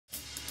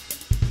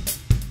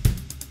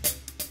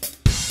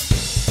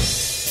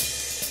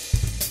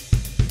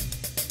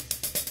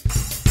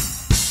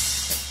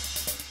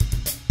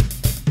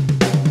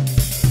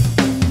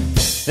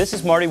This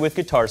is Marty with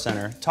Guitar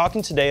Center,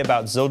 talking today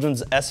about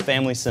Zildjian's S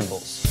family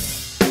cymbals.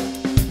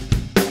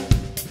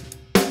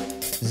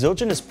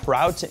 Zildjian is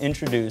proud to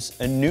introduce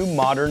a new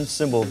modern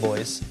cymbal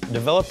voice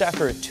developed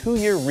after a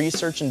 2-year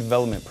research and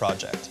development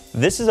project.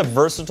 This is a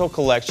versatile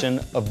collection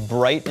of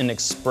bright and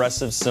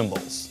expressive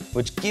cymbals,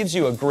 which gives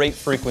you a great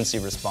frequency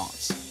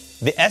response.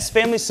 The S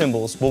family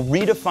cymbals will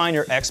redefine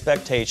your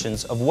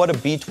expectations of what a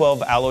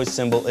B12 alloy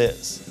cymbal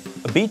is.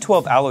 A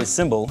B12 alloy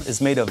cymbal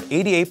is made of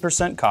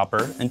 88%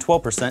 copper and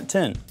 12%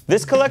 tin.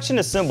 This collection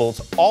of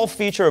cymbals all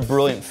feature a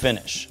brilliant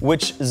finish,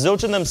 which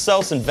Zildjian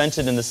themselves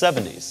invented in the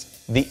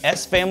 70s. The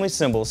S family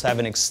cymbals have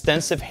an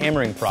extensive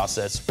hammering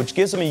process, which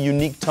gives them a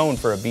unique tone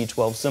for a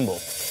B12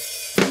 cymbal.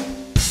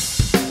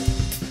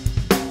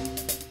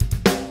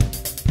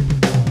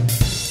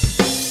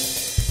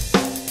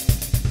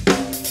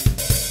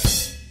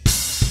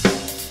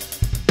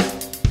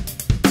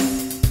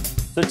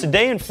 So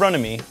today in front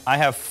of me, I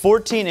have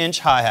 14-inch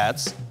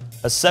hi-hats,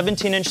 a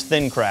 17-inch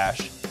thin crash,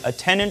 a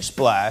 10-inch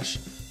splash,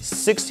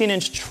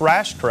 16-inch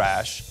trash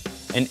crash,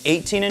 an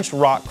 18-inch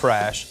rock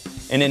crash,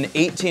 and an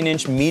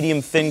 18-inch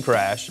medium thin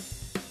crash,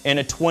 and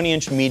a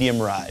 20-inch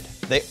medium ride.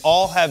 They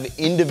all have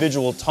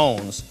individual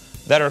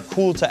tones that are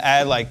cool to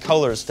add like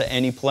colors to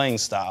any playing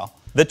style.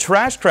 The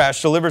trash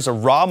crash delivers a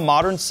raw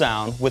modern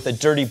sound with a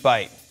dirty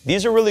bite.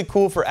 These are really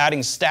cool for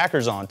adding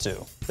stackers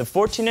onto. The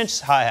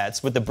 14-inch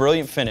hi-hats with the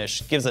brilliant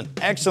finish gives an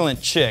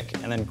excellent chick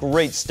and then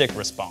great stick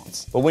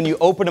response. But when you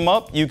open them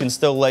up, you can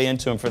still lay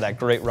into them for that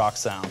great rock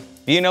sound.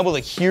 Being able to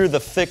hear the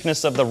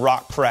thickness of the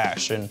rock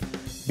crash and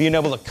being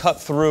able to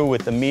cut through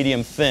with the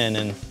medium thin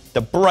and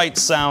the bright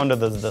sound of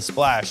the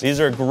splash. These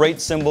are a great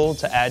cymbal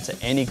to add to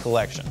any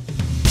collection.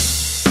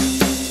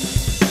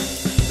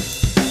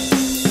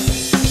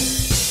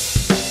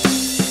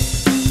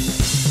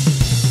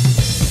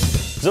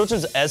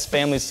 Zildjian's S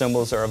family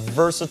cymbals are a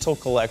versatile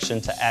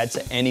collection to add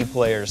to any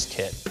player's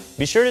kit.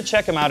 Be sure to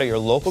check them out at your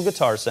local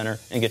Guitar Center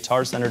and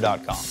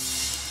guitarcenter.com.